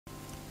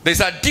There's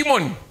a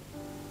demon.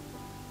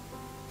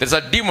 There's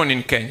a demon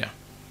in Kenya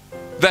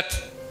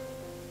that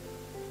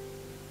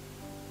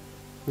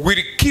will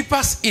keep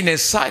us in a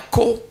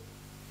cycle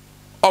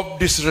of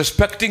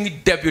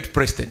disrespecting deputy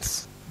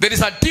presidents. There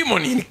is a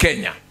demon in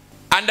Kenya.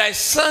 And I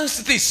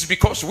sense this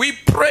because we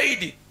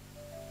prayed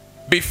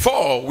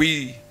before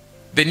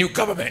the new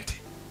government.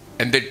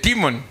 And the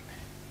demon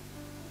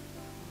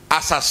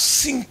has a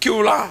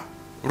singular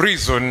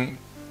reason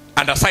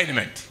and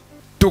assignment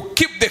to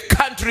keep the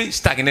country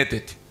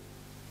stagnated.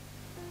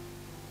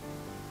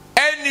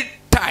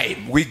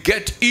 Anytime we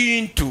get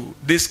into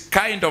this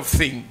kind of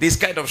thing, this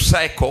kind of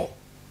cycle,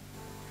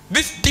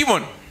 this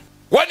demon,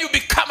 when you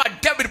become a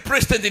deputy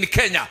president in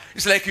Kenya,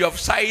 it's like you have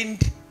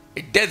signed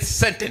a death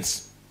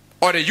sentence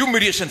or a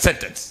humiliation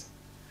sentence.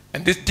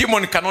 And this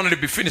demon can only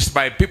be finished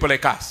by people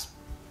like us.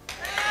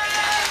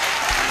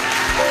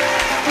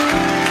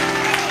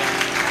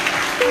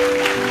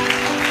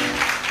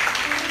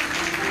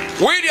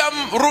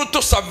 William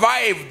Ruto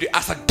survived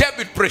as a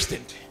deputy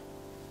president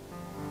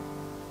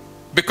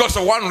because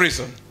of one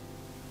reason.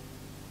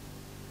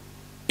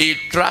 He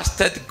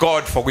trusted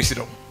God for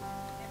wisdom.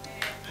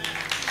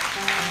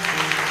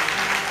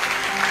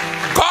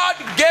 God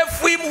gave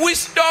him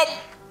wisdom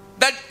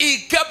that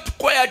he kept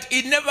quiet.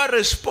 He never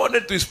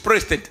responded to his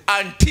president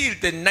until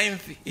the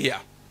 9th year.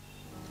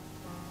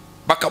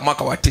 Baka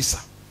mwaka wa 9.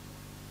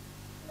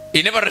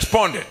 He never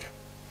responded.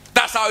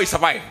 That's how he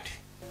survived.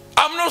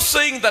 I'm not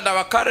saying that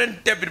our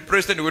current deputy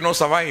president will not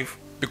survive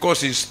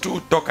because he's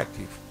too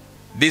talkative.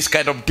 This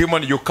kind of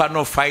demon, you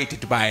cannot fight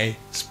it by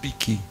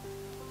speaking.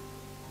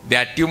 There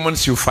are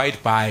demons you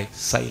fight by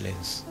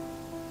silence.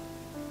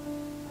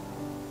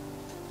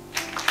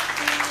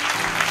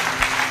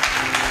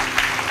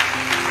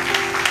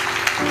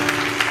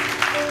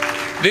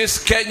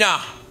 This Kenya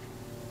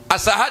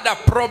has had a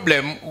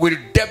problem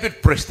with deputy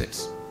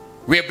presidents.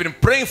 We have been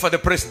praying for the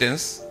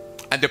presidents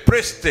and the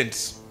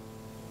presidents,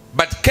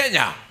 but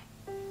Kenya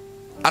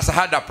has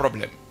had a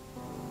problem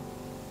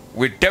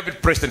with deputy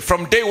president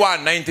from day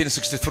one,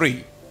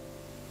 1963,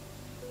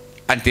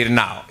 until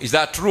now. Is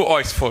that true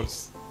or is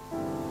false?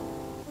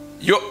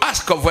 You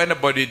ask of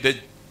anybody, the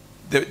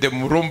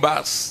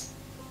Murumbas,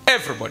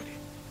 everybody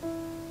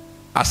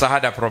has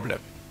had a problem.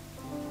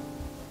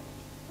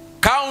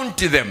 Count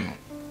them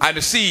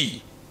and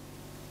see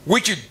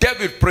which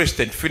deputy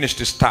president finished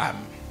his term,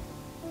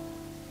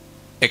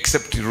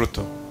 except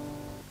Ruto.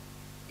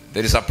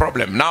 There is a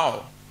problem.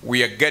 Now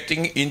we are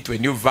getting into a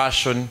new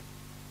version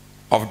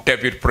of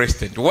deputy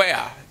president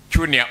where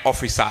junior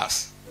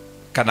officers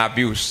can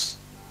abuse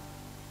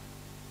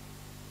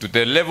to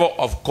the level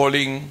of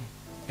calling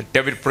a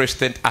deputy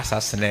president as a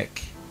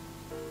snake.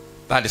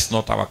 That is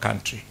not our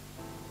country.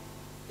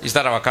 Is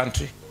that our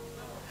country?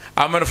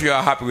 How many of you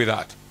are happy with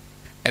that?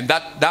 And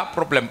that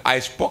problem, I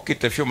spoke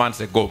it a few months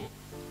ago.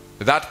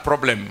 That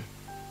problem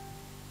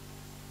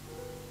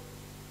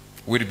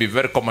will be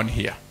very common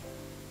here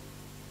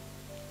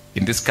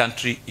in this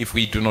country if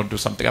we do not do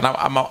something. And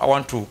I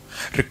want to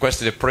request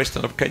the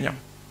president of Kenya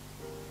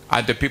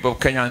and the people of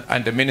Kenya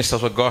and the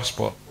ministers of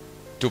gospel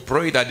to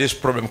pray that this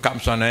problem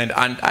comes to an end.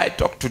 And I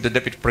talked to the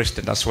deputy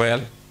president as well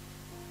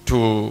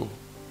to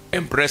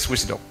embrace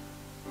wisdom.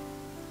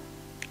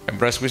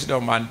 Embrace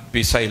wisdom and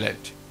be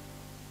silent.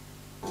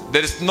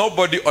 There is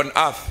nobody on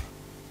earth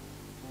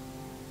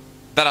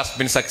that has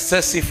been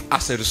successful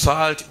as a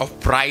result of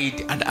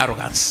pride and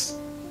arrogance.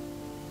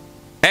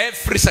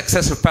 Every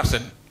successful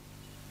person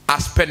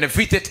has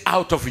benefited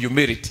out of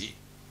humility.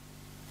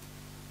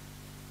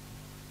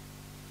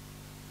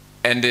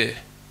 And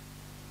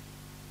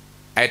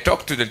I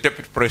talked to the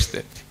deputy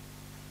president.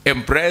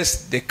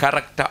 Embrace the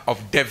character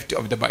of David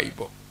of the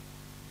Bible.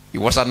 He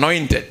was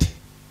anointed,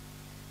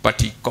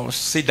 but he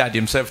considered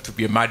himself to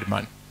be a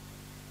madman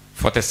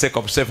for the sake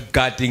of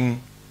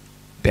safeguarding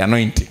the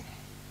anointing.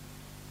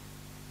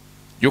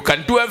 You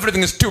can do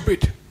everything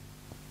stupid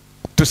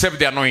to save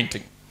the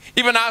anointing.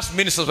 Even as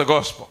ministers of the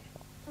gospel,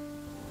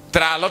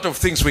 there are a lot of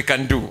things we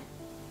can do,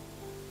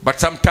 but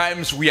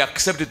sometimes we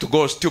accept it to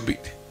go stupid.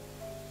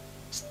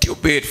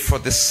 Stupid for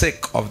the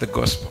sake of the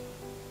gospel.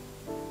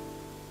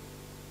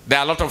 There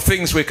are a lot of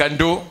things we can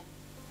do.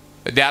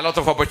 There are a lot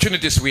of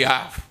opportunities we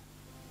have,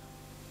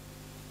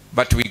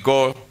 but we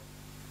go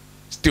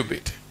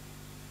stupid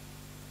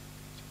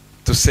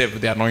to save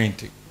the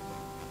anointing.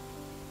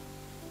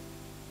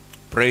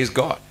 Praise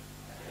God.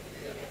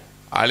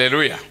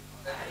 Hallelujah.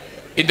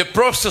 In the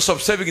process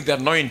of saving the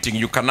anointing,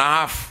 you can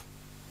have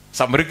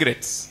some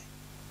regrets.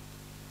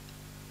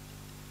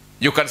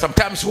 You can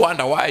sometimes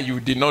wonder why you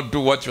did not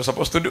do what you're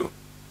supposed to do.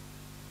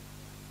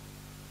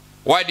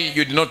 Why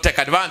you did not take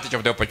advantage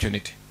of the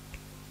opportunity.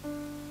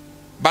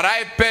 But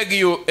I beg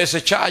you, as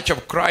a church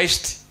of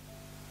Christ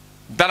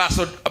that has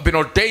been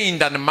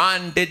ordained and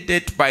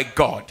mandated by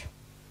God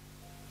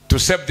to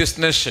save this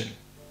nation,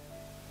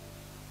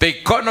 the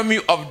economy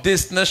of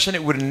this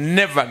nation will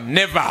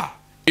never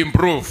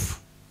improve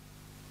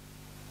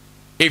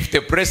if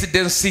the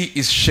presidency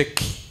is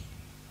shaky.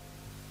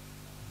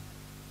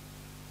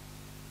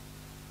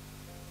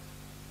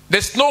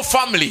 There's no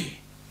family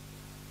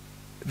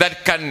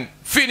that can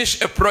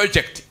finish a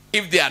project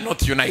if they are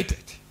not united.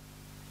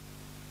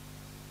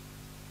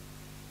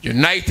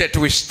 United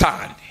we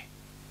stand,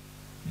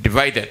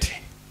 divided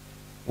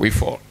we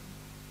fall.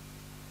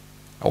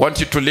 I want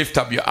you to lift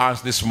up your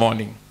hands this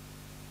morning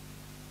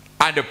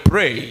and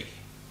pray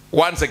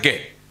once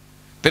again.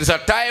 There is a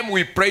time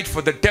we prayed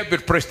for the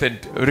deputy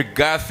president,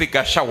 Rigathi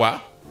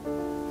Gachagua.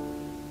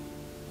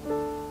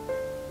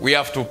 We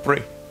have to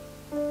pray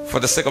for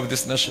the sake of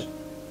this nation.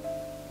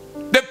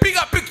 The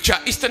bigger picture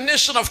is the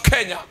nation of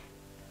Kenya.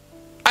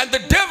 And the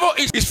devil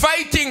is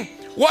fighting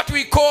what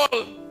we call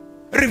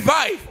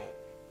revival.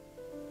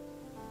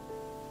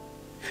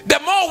 The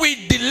more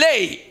we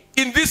delay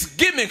in these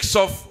gimmicks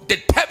of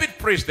the deputy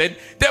president,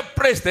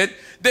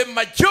 the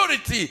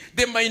majority,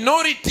 the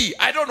minority,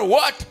 I don't know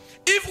what,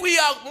 if we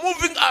are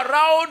moving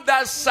around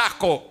that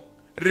circle,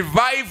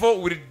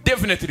 revival will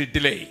definitely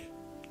delay.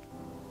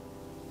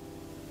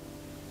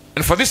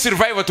 And for this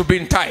revival to be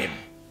in time,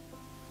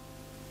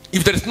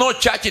 if there is no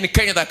church in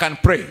Kenya that can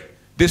pray,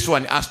 this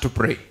one has to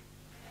pray.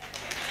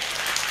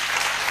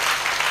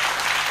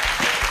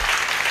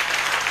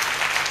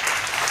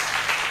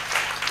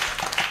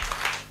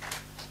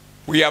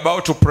 We are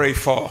about to pray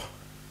for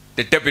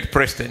the deputy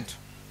president.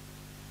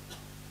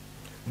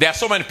 There are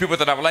so many people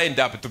that have lined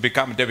up to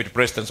become deputy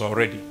presidents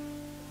already.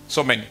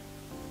 So many.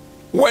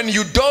 When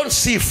you don't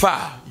see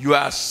far, you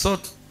are so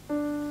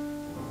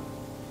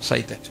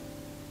sighted.